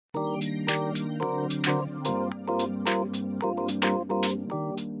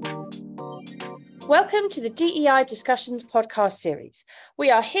Welcome to the DEI Discussions podcast series.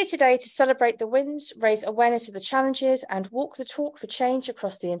 We are here today to celebrate the wins, raise awareness of the challenges, and walk the talk for change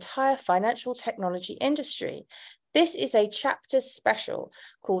across the entire financial technology industry. This is a chapter special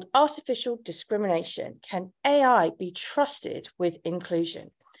called Artificial Discrimination. Can AI be trusted with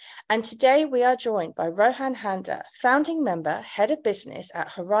inclusion? And today we are joined by Rohan Handa, founding member, head of business at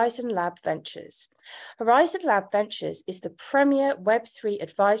Horizen Labs Ventures. Horizen Labs Ventures is the premier Web3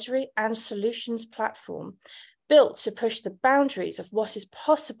 advisory and solutions platform built to push the boundaries of what is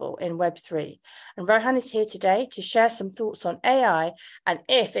possible in Web3. And Rohan is here today to share some thoughts on AI and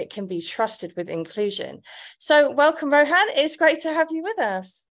if it can be trusted with inclusion. So welcome, Rohan. It's great to have you with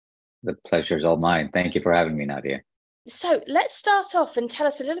us. The pleasure is all mine. Thank you for having me, Nadia. So let's start off and tell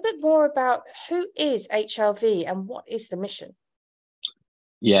us a little bit more about who is HLV and what is the mission?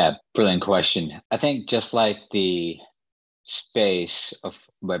 Yeah, brilliant question. I think just like the space of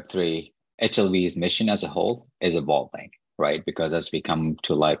Web3, HLV's mission as a whole is evolving, right? Because as we come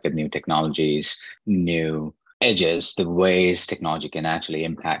to life with new technologies, new edges, the ways technology can actually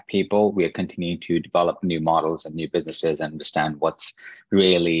impact people, we are continuing to develop new models and new businesses and understand what's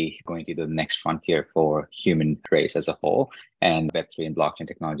really going to be the next frontier for human race as a whole. And Web3 and blockchain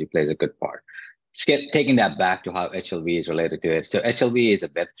technology plays a good part. Taking that back to how HLV is related to it. So HLV is a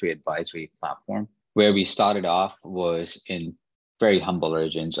Web3 advisory platform. Where we started off was in very humble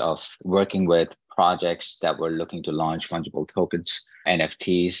origins of working with projects that were looking to launch fungible tokens,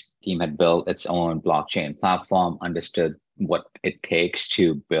 NFTs. Team had built its own blockchain platform, understood what it takes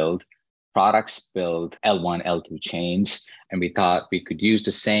to build products, build L1, L2 chains. And we thought we could use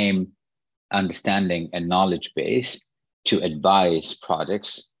the same understanding and knowledge base to advise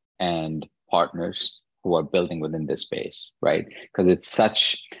projects and partners who are building within this space, right? Because it's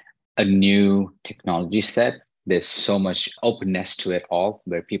such a new technology set. There's so much openness to it all,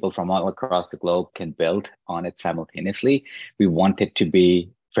 where people from all across the globe can build on it simultaneously. We want it to be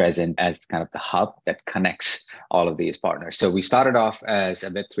present as kind of the hub that connects all of these partners. So we started off as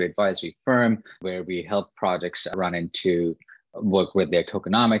a Web3 advisory firm where we help projects run into work with their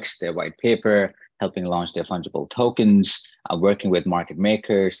tokenomics, their white paper, helping launch their fungible tokens, working with market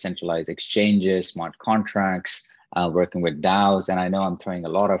makers, centralized exchanges, smart contracts, working with DAOs. And I know I'm throwing a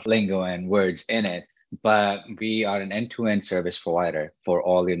lot of lingo and words in it, but we are an end-to-end service provider for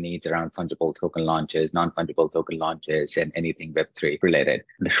all your needs around fungible token launches, non-fungible token launches, and anything Web3 related.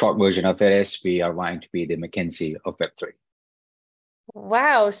 The short version of it is we are vying to be the McKinsey of Web3.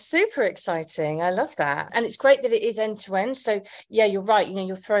 Wow, super exciting. I love that. And it's great that it is end-to-end. So yeah, you're right.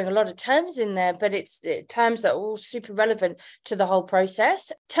 You're throwing a lot of terms in there, but it's terms that are all super relevant to the whole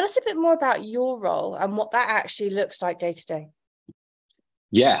process. Tell us a bit more about your role and what that actually looks like day to day.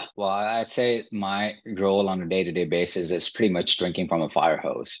 Yeah, well, I'd say my role on a day-to-day basis is pretty much drinking from a fire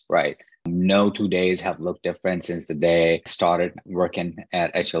hose, right? No 2 days have looked different since the day I started working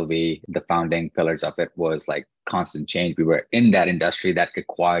at HLV. The founding pillars of it was like constant change. We were in that industry that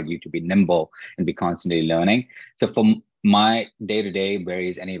required you to be nimble and be constantly learning. So for my day-to-day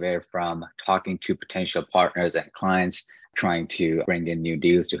varies anywhere from talking to potential partners and clients, trying to bring in new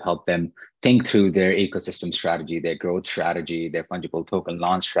deals to help them think through their ecosystem strategy, their growth strategy, their fungible token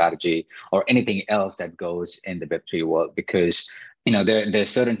launch strategy, or anything else that goes in the Web3 world. Because there are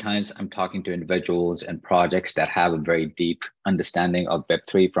certain times I'm talking to individuals and projects that have a very deep understanding of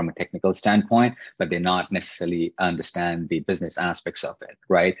Web3 from a technical standpoint, but they not necessarily understand the business aspects of it,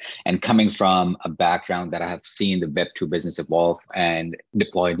 right? And coming from a background that I have seen the Web2 business evolve and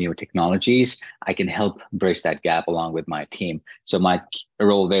deploy new technologies, I can help bridge that gap along with my team. So my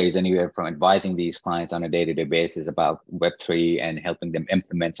role varies anywhere from advising these clients on a day-to-day basis about Web3 and helping them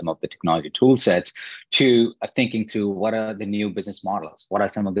implement some of the technology tool sets to thinking through what are the new business models, what are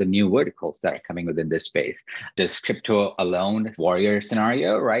some of the new verticals that are coming within this space. Does crypto alone warrior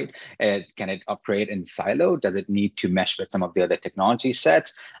scenario, right? Can it operate in silo? Does it need to mesh with some of the other technology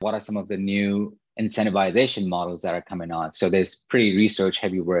sets? What are some of the new incentivization models that are coming on? So there's pretty research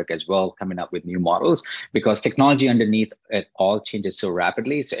heavy work as well coming up with new models, because technology underneath it all changes so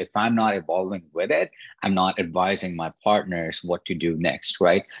rapidly. So if I'm not evolving with it, I'm not advising my partners what to do next,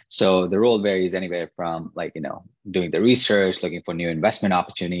 right? So the role varies anywhere from doing the research, looking for new investment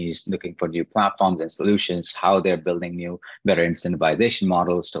opportunities, looking for new platforms and solutions, how they're building new, better incentivization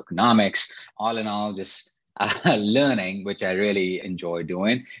models, tokenomics, all in all, just learning, which I really enjoy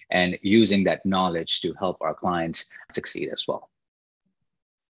doing, and using that knowledge to help our clients succeed as well.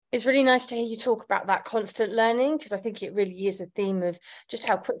 It's really nice to hear you talk about that constant learning, because I think it really is a theme of just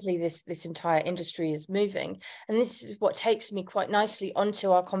how quickly this entire industry is moving. And this is what takes me quite nicely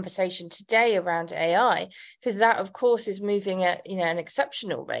onto our conversation today around AI, because that, of course, is moving at an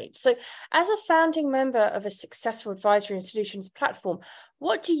exceptional rate. So as a founding member of a successful advisory and solutions platform,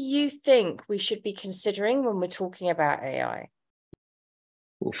 what do you think we should be considering when we're talking about AI?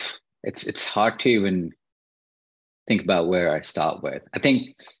 Oof. It's hard to even think about where I start with. I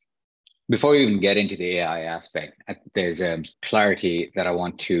think before we even get into the AI aspect, there's a clarity that I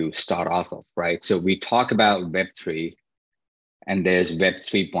want to start off of, right? So we talk about Web3 and there's Web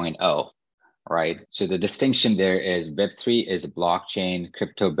 3.0, right? So the distinction there is Web3 is a blockchain,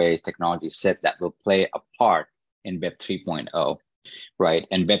 crypto-based technology set that will play a part in Web 3.0, right?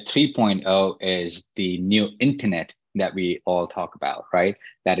 And Web 3.0 is the new internet that we all talk about, right?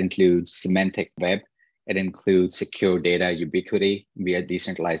 That includes semantic web. It includes secure data ubiquity via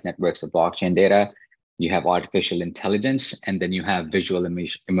decentralized networks of blockchain data. You have artificial intelligence, and then you have visual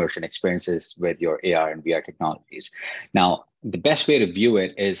immersion experiences with your AR and VR technologies. Now, the best way to view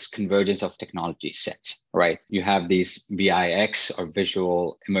it is convergence of technology sets, right? You have these VIX or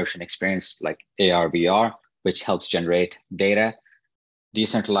visual immersion experience like AR, VR, which helps generate data.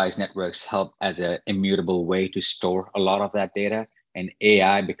 Decentralized networks help as an immutable way to store a lot of that data, and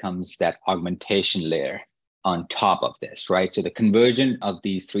AI becomes that augmentation layer on top of this, right? So the conversion of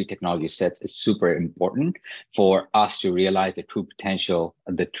these three technology sets is super important for us to realize the true potential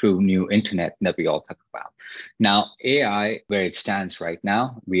of the true new internet that we all talk about. Now, AI, where it stands right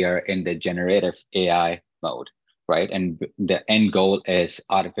now, we are in the generative AI mode, right? And the end goal is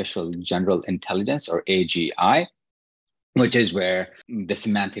artificial general intelligence, or AGI, which is where the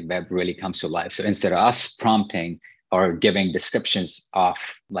semantic web really comes to life. So instead of us prompting or giving descriptions of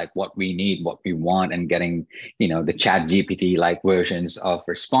like what we need, what we want, and getting, the chat GPT like versions of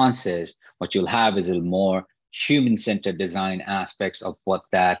responses, what you'll have is a little more human-centered design aspects of what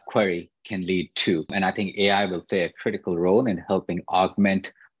that query can lead to. And I think AI will play a critical role in helping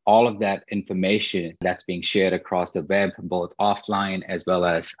augment all of that information that's being shared across the web, both offline as well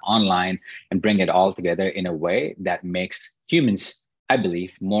as online, and bring it all together in a way that makes humans, I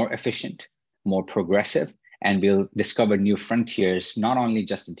believe, more efficient, more progressive, and we'll discover new frontiers, not only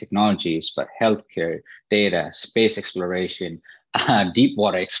just in technologies, but healthcare, data, space exploration, deep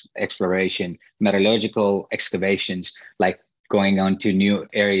water exploration, metallurgical excavations, like going on to new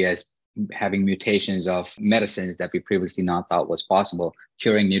areas, having mutations of medicines that we previously not thought was possible,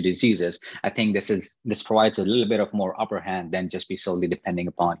 curing new diseases. I think this provides a little bit of more upper hand than just be solely depending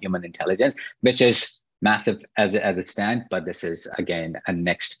upon human intelligence, which is massive as it stands, but this is, again, a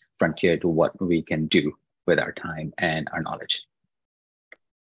next frontier to what we can do with our time and our knowledge.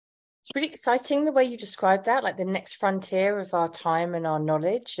 It's really exciting the way you described that, like the next frontier of our time and our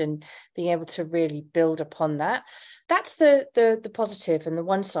knowledge, and being able to really build upon that. That's the positive and the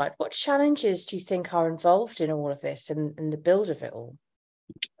one side. What challenges do you think are involved in all of this and the build of it all?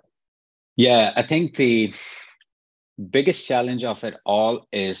 Yeah, I think the biggest challenge of it all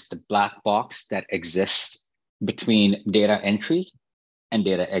is the black box that exists between data entry and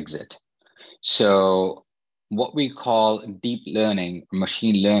data exit. So what we call deep learning,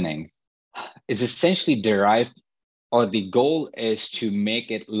 machine learning, is essentially derived, or the goal is to make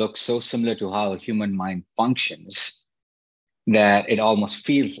it look so similar to how a human mind functions that it almost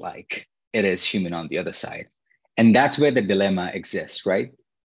feels like it is human on the other side. And that's where the dilemma exists, right?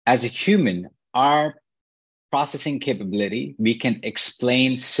 As a human, our processing capability, we can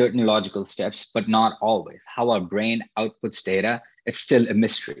explain certain logical steps, but not always. How our brain outputs data is still a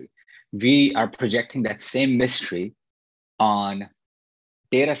mystery. We are projecting that same mystery on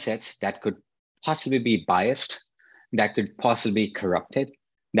data sets that could possibly be biased, that could possibly be corrupted,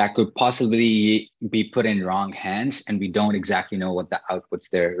 that could possibly be put in wrong hands, and we don't exactly know what the outputs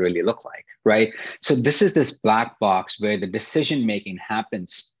there really look like, right? So this is this black box where the decision-making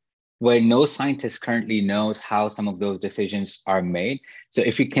happens, where no scientist currently knows how some of those decisions are made. So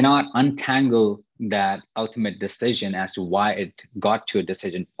if you cannot untangle that ultimate decision as to why it got to a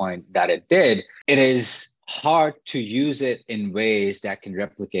decision point that it did, it is hard to use it in ways that can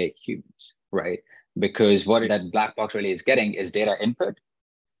replicate humans, right? Because what that black box really is getting is data input.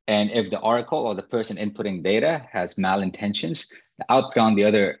 And if the oracle or the person inputting data has malintentions, the outcome on the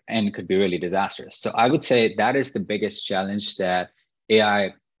other end could be really disastrous. So I would say that is the biggest challenge that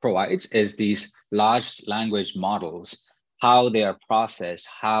AI provides, is these large language models, how they are processed,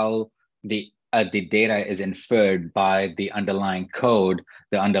 how the data is inferred by the underlying code,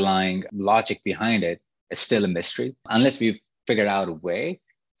 the underlying logic behind it is still a mystery. Unless we've figured out a way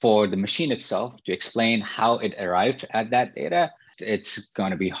for the machine itself to explain how it arrived at that data, it's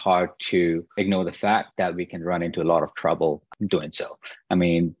going to be hard to ignore the fact that we can run into a lot of trouble doing so. I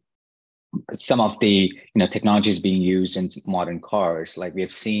mean, some of the technologies being used in modern cars, like we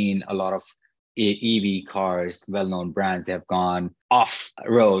have seen a lot of EV cars, well-known brands, they have gone off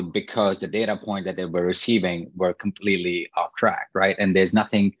road because the data points that they were receiving were completely off track, right? And there's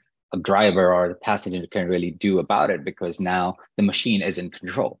nothing a driver or the passenger can really do about it because now the machine is in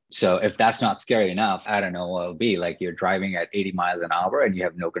control. So if that's not scary enough, I don't know what it'll be. Like you're driving at 80 miles an hour and you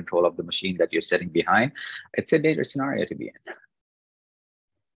have no control of the machine that you're sitting behind. It's a dangerous scenario to be in.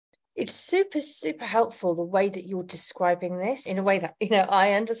 It's super, super helpful the way that you're describing this in a way that,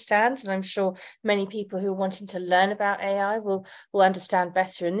 I understand. And I'm sure many people who are wanting to learn about AI will understand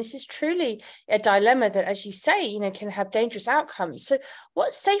better. And this is truly a dilemma that, as you say, can have dangerous outcomes. So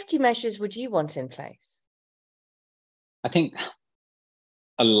what safety measures would you want in place? I think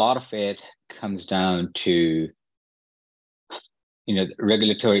a lot of it comes down to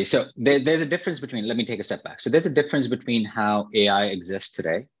regulatory. So there's a difference between, let me take a step back. So there's a difference between how AI exists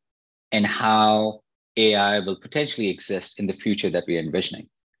today and how AI will potentially exist in the future that we are envisioning.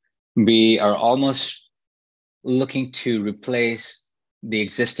 We are almost looking to replace the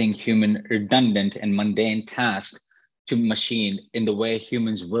existing human redundant and mundane tasks to machine in the way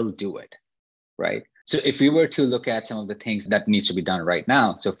humans will do it, right? So if we were to look at some of the things that needs to be done right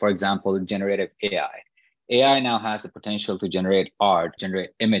now, so for example, generative AI. AI now has the potential to generate art,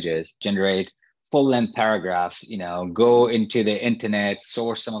 generate images, generate full-length paragraphs, go into the internet,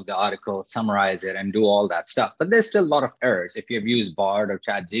 source some of the article, summarize it, and do all that stuff. But there's still a lot of errors. If you've used Bard or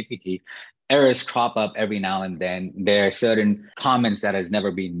ChatGPT, errors crop up every now and then. There are certain comments that has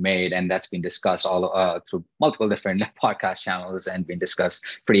never been made, and that's been discussed all through multiple different podcast channels and been discussed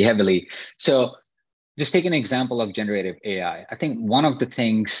pretty heavily. So just take an example of generative AI. I think one of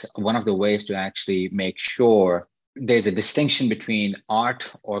the ways to actually make sure there's a distinction between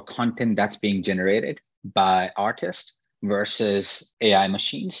art or content that's being generated by artists versus AI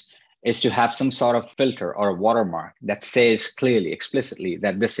machines is to have some sort of filter or a watermark that says clearly, explicitly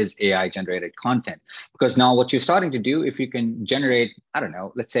that this is AI generated content. Because now what you're starting to do, if you can generate, I don't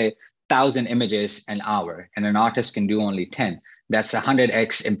know, let's say 1,000 images an hour and an artist can do only 10, that's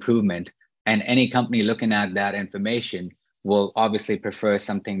 100x improvement. And any company looking at that information will obviously prefer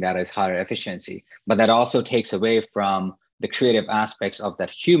something that is higher efficiency, but that also takes away from the creative aspects of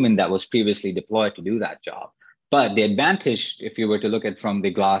that human that was previously deployed to do that job. But the advantage, if you were to look at from the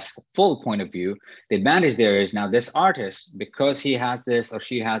glass full point of view, the advantage there is now this artist, because he has this or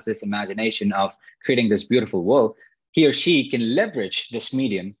she has this imagination of creating this beautiful world, he or she can leverage this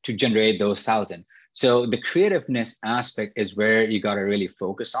medium to generate those 1,000. So the creativeness aspect is where you got to really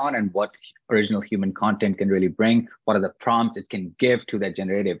focus on and what original human content can really bring. What are the prompts it can give to that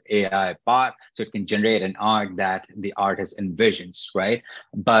generative AI bot so it can generate an art that the artist envisions, right?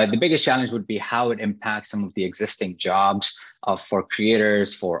 But the biggest challenge would be how it impacts some of the existing jobs for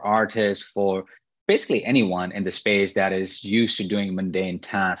creators, for artists, for basically anyone in the space that is used to doing mundane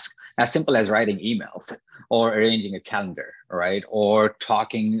tasks, as simple as writing emails or arranging a calendar, right? Or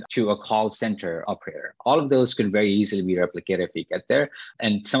talking to a call center operator. All of those could very easily be replicated if we get there.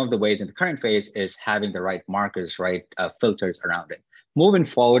 And some of the ways in the current phase is having the right markers, right? Filters around it. Moving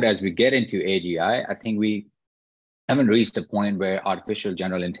forward, as we get into AGI, I think we haven't reached a point where artificial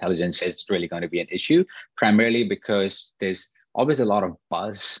general intelligence is really going to be an issue, primarily because there's always a lot of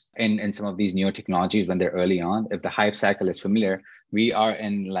buzz in some of these newer technologies when they're early on. If the hype cycle is familiar, we are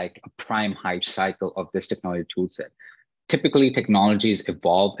in like a prime hype cycle of this technology toolset. Typically, technologies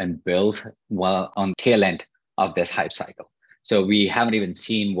evolve and build well on tail end of this hype cycle. So we haven't even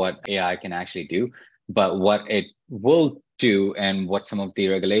seen what AI can actually do, but what it will do and what some of the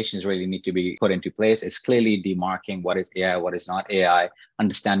regulations really need to be put into place is clearly demarking what is AI, what is not AI,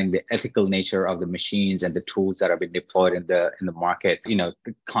 understanding the ethical nature of the machines and the tools that are being deployed in the market. The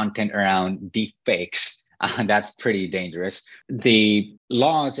content around deep fakes, that's pretty dangerous. The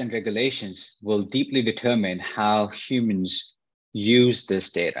laws and regulations will deeply determine how humans use this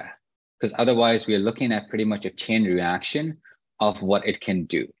data, because otherwise we are looking at pretty much a chain reaction of what it can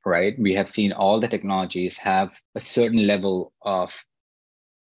do, right? We have seen all the technologies have a certain level of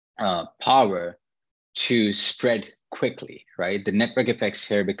power to spread quickly, right? The network effects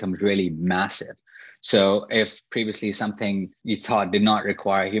here become really massive. So if previously something you thought did not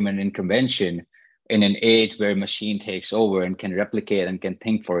require human intervention, in an age where machine takes over and can replicate and can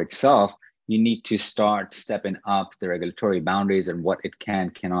think for itself, you need to start stepping up the regulatory boundaries and what it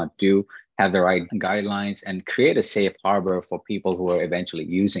cannot do have the right guidelines, and create a safe harbor for people who are eventually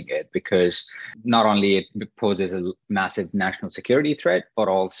using it. Because not only it poses a massive national security threat, but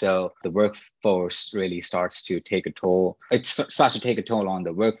also the workforce really starts to take a toll. It starts to take a toll on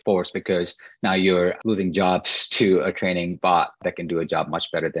the workforce because now you're losing jobs to a training bot that can do a job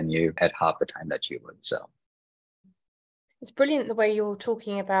much better than you at half the time that you would. So it's brilliant the way you're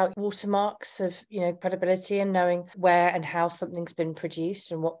talking about watermarks of, credibility and knowing where and how something's been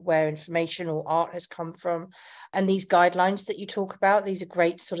produced and where information or art has come from. And these guidelines that you talk about, these are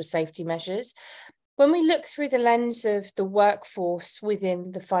great sort of safety measures. When we look through the lens of the workforce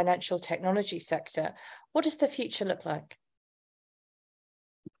within the financial technology sector, what does the future look like?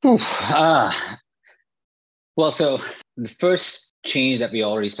 Well, so the first change that we're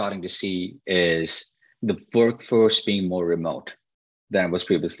already starting to see is the workforce being more remote than it was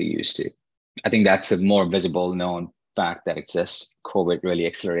previously used to. I think that's a more visible known fact that exists. COVID really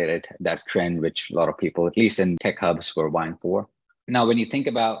accelerated that trend, which a lot of people, at least in tech hubs, were vying for. Now, when you think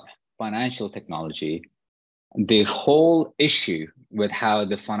about financial technology, the whole issue with how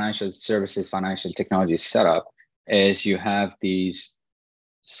the financial services, financial technology is set up is you have these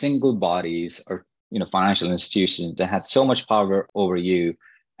single bodies or financial institutions that have so much power over you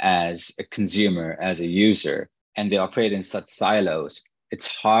as a consumer, as a user, and they operate in such silos. It's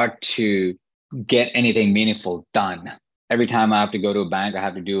hard to get anything meaningful done. Every time I have to go to a bank, I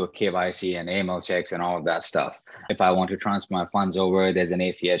have to do a KYC and AML checks and all of that stuff. If I want to transfer my funds over, there's an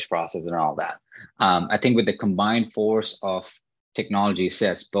ACH process and all that. I think with the combined force of technology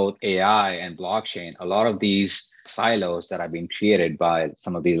sets, both AI and blockchain, a lot of these silos that have been created by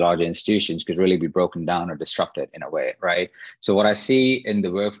some of these larger institutions could really be broken down or disrupted in a way, right? So what I see in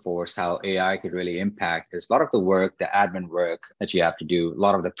the workforce, how AI could really impact is a lot of the work, the admin work that you have to do, a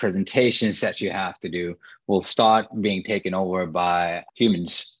lot of the presentations that you have to do will start being taken over by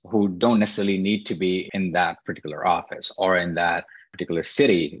humans who don't necessarily need to be in that particular office or in that particular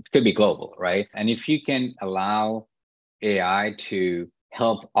city. It could be global, right? And if you can allow AI to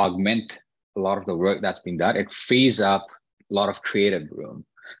help augment a lot of the work that's being done, it frees up a lot of creative room.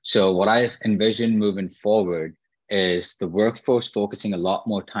 So what I envision moving forward is the workforce focusing a lot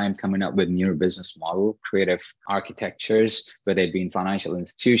more time coming up with new business model, creative architectures, whether it be in financial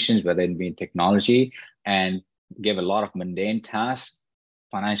institutions, whether it be in technology, and give a lot of mundane tasks,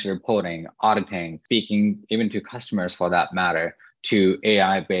 financial reporting, auditing, speaking even to customers for that matter, to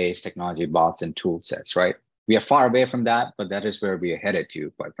AI-based technology bots and tool sets, right? We are far away from that, but that is where we are headed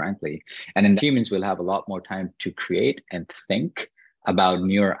to, quite frankly. And then humans will have a lot more time to create and think about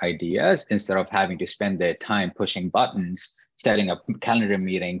newer ideas instead of having to spend their time pushing buttons, setting up calendar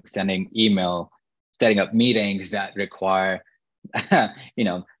meetings, sending email, setting up meetings that require,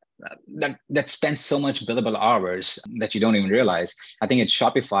 that spends so much billable hours that you don't even realize. I think at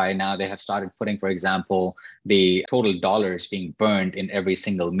Shopify now they have started putting, for example, the total dollars being burned in every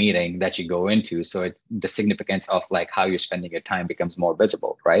single meeting that you go into. So the significance of like how you're spending your time becomes more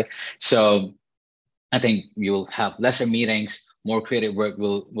visible, right? So I think you'll have lesser meetings, more creative work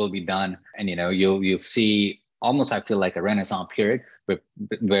will be done, and you'll see almost, I feel like, a renaissance period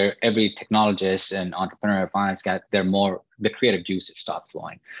where every technologist and entrepreneur of finance the creative juices start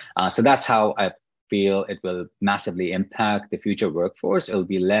flowing. So that's how I feel it will massively impact the future workforce. It'll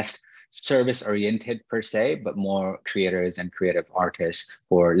be less service oriented per se, but more creators and creative artists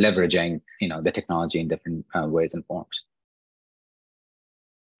who are leveraging the technology in different ways and forms.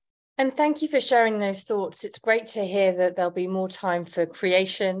 And thank you for sharing those thoughts. It's great to hear that there'll be more time for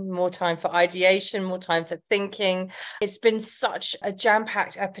creation, more time for ideation, more time for thinking. It's been such a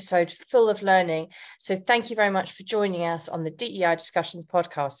jam-packed episode full of learning. So thank you very much for joining us on the DEI Discussions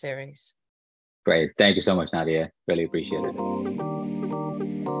podcast series. Great. Thank you so much, Nadia. Really appreciate it.